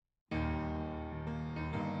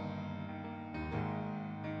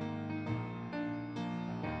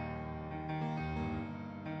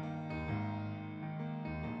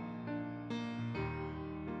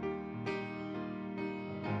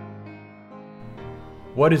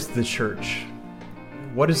What is the church?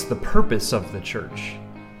 What is the purpose of the church?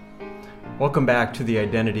 Welcome back to the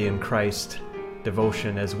Identity in Christ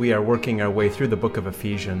devotion as we are working our way through the book of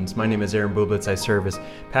Ephesians. My name is Aaron Bublitz. I serve as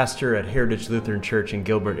pastor at Heritage Lutheran Church in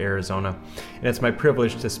Gilbert, Arizona. And it's my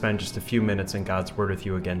privilege to spend just a few minutes in God's Word with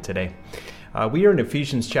you again today. We are in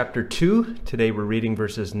Ephesians chapter 2. Today we're reading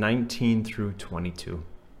verses 19 through 22.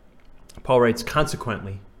 Paul writes,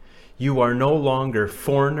 "Consequently, you are no longer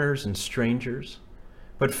foreigners and strangers,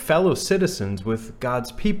 but fellow citizens with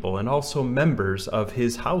God's people and also members of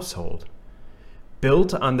his household,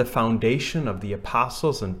 built on the foundation of the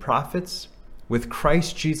apostles and prophets, with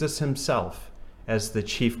Christ Jesus himself as the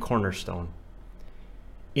chief cornerstone.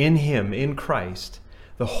 In him, in Christ,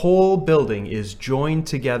 the whole building is joined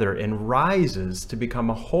together and rises to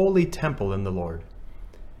become a holy temple in the Lord.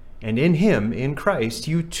 And in him, in Christ,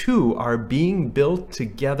 you too are being built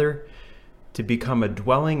together to become a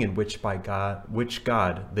dwelling in which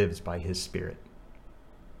God lives by his Spirit."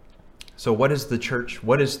 So what is the church?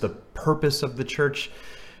 What is the purpose of the church?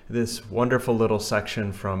 This wonderful little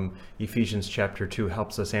section from Ephesians chapter 2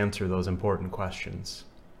 helps us answer those important questions.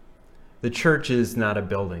 The church is not a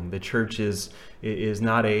building. The church is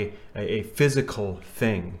not a physical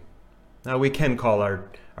thing. Now, we can call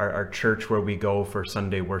our church where we go for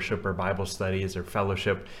Sunday worship or Bible studies or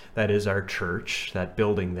fellowship, that is our church, that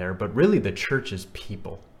building there. But really, the church is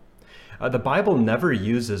people. The Bible never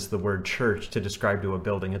uses the word church to describe to a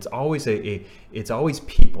building. It's always it's always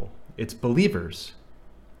people. It's believers.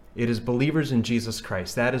 It is believers in Jesus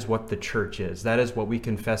Christ. That is what the church is. That is what we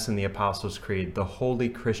confess in the Apostles' Creed, the Holy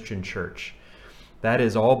Christian Church. That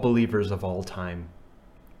is all believers of all time.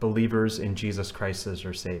 Believers in Jesus Christ as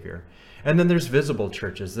our Savior. And then there's visible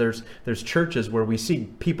churches. There's churches where we see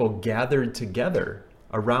people gathered together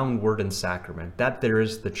around word and sacrament. That there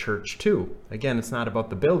is the church too. Again, it's not about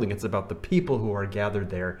the building, it's about the people who are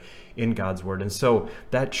gathered there in God's word. And so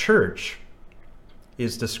that church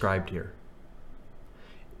is described here.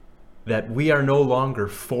 That we are no longer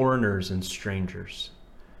foreigners and strangers.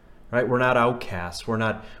 Right? We're not outcasts. We're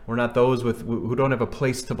not those who don't have a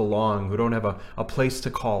place to belong, who don't have a place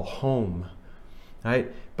to call home.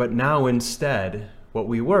 Right? But now instead, what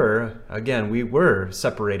we were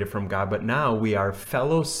separated from God, but now we are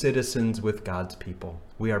fellow citizens with God's people.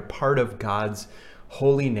 We are part of God's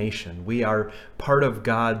holy nation. We are part of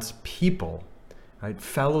God's people, right?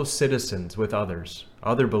 Fellow citizens with others,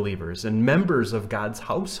 other believers, and members of God's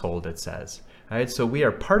household, it says. Right? So we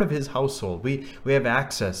are part of his household. We have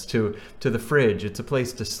access to the fridge. It's a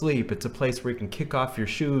place to sleep. It's a place where you can kick off your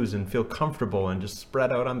shoes and feel comfortable and just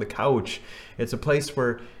spread out on the couch. It's a place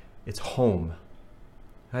where it's home,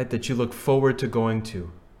 right? That you look forward to going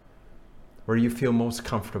to, where you feel most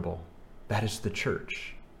comfortable. That is the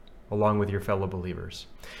church, along with your fellow believers.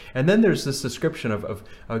 And then there's this description of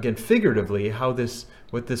again, figuratively,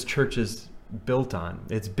 what this church is built on.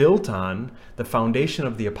 It's built on the foundation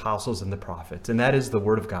of the apostles and the prophets, and that is the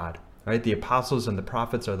Word of God. Right? The apostles and the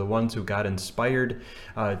prophets are the ones who God inspired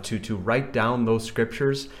to write down those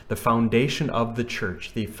scriptures. The foundation of the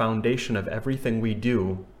church, the foundation of everything we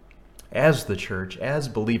do as the church, as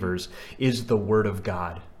believers, is the Word of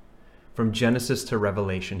God. From Genesis to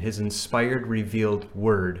Revelation, his inspired, revealed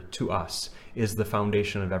word to us is the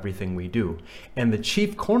foundation of everything we do. And the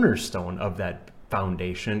chief cornerstone of that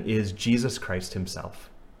foundation is Jesus Christ himself.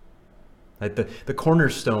 Like the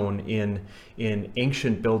cornerstone in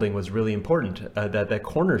ancient building was really important. That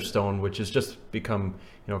cornerstone, which has just become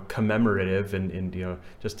commemorative and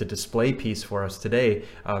just a display piece for us today,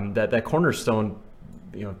 that cornerstone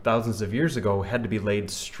thousands of years ago had to be laid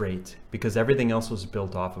straight because everything else was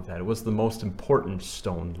built off of that. It was the most important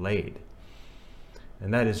stone laid,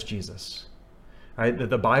 and that is Jesus. Right?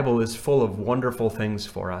 The Bible is full of wonderful things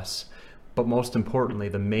for us. But most importantly,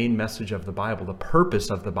 the main message of the Bible, the purpose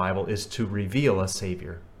of the Bible, is to reveal a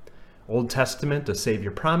Savior. Old Testament, a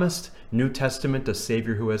Savior promised. New Testament, a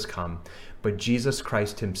Savior who has come. But Jesus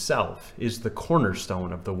Christ himself is the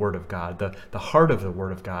cornerstone of the Word of God, the heart of the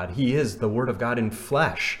Word of God. He is the Word of God in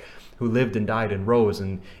flesh, who lived and died and rose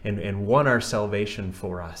and won our salvation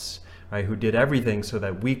for us. Right, who did everything so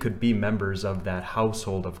that we could be members of that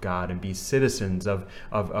household of God and be citizens of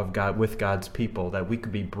God with God's people, that we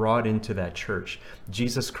could be brought into that church.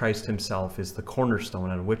 Jesus Christ himself is the cornerstone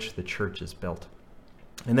on which the church is built.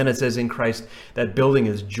 And then it says in Christ, that building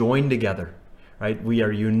is joined together. Right? We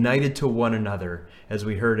are united to one another, as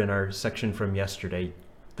we heard in our section from yesterday.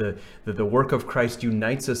 The work of Christ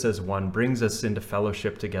unites us as one, brings us into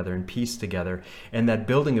fellowship together and peace together, and that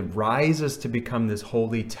building rises to become this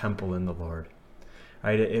holy temple in the Lord.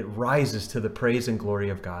 right? It rises to the praise and glory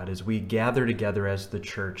of God as we gather together as the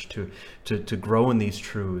church to grow in these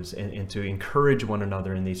truths and to encourage one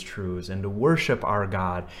another in these truths and to worship our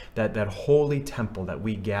God, that holy temple that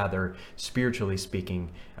we gather, spiritually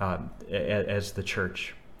speaking, as the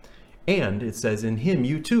church. And it says, in him,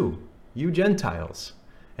 you too, you Gentiles,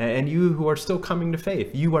 and you who are still coming to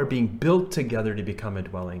faith, you are being built together to become a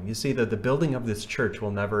dwelling. You see that the building of this church will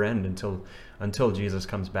never end until Jesus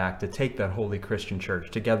comes back to take that holy Christian church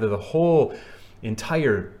together, the whole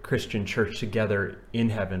entire Christian church together in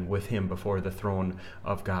heaven with him before the throne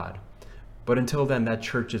of God. But until then, that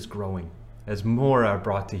church is growing as more are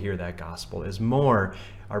brought to hear that gospel, as more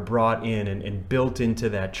are brought in and built into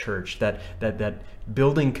that church, that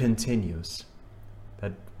building continues,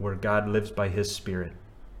 that where God lives by his Spirit,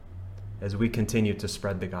 as we continue to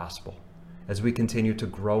spread the gospel, as we continue to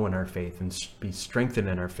grow in our faith and be strengthened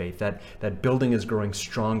in our faith, that building is growing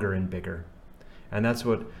stronger and bigger. And that's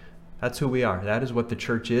who we are. That is what the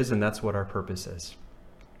church is, and that's what our purpose is.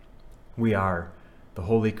 We are the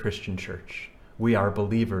holy Christian church. We are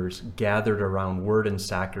believers gathered around word and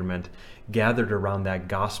sacrament, gathered around that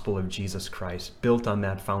gospel of Jesus Christ, built on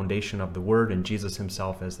that foundation of the word and Jesus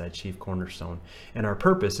himself as that chief cornerstone. And our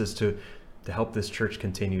purpose is to help this church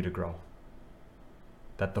continue to grow,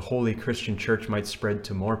 that the holy Christian church might spread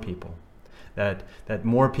to more people, that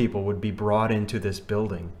more people would be brought into this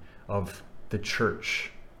building of the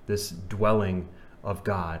church, this dwelling of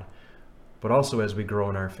God, but also as we grow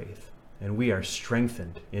in our faith. And we are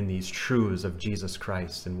strengthened in these truths of Jesus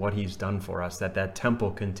Christ and what he's done for us, that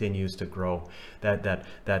temple continues to grow, that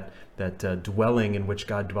dwelling in which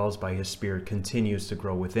God dwells by his Spirit continues to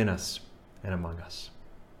grow within us and among us.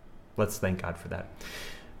 Let's thank God for that.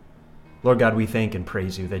 Lord God, we thank and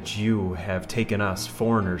praise you that you have taken us,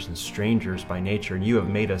 foreigners and strangers by nature, and you have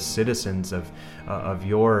made us citizens of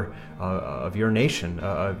your nation.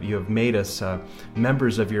 You have made us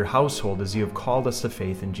members of your household as you have called us to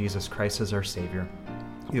faith in Jesus Christ as our Savior.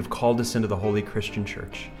 You have called us into the holy Christian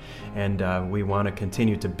church, and we want to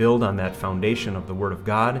continue to build on that foundation of the Word of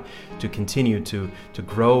God, to continue to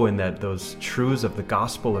grow in those truths of the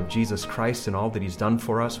gospel of Jesus Christ and all that he's done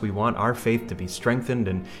for us. We want our faith to be strengthened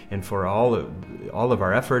and for all of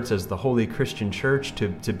our efforts as the holy Christian church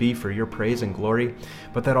to be for your praise and glory,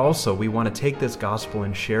 but that also we want to take this gospel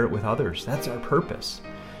and share it with others. That's our purpose.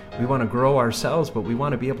 We want to grow ourselves, but we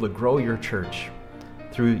want to be able to grow your church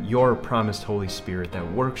through your promised Holy Spirit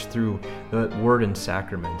that works through the word and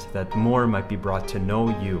sacrament, that more might be brought to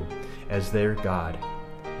know you as their God,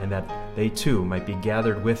 and that they too might be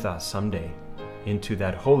gathered with us someday into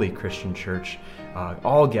that holy Christian church,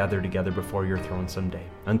 all gathered together before your throne someday.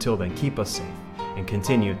 Until then, keep us safe and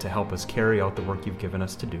continue to help us carry out the work you've given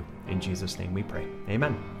us to do. In Jesus' name we pray.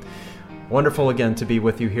 Amen. Wonderful again to be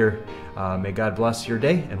with you here. May God bless your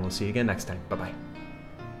day, and we'll see you again next time. Bye-bye.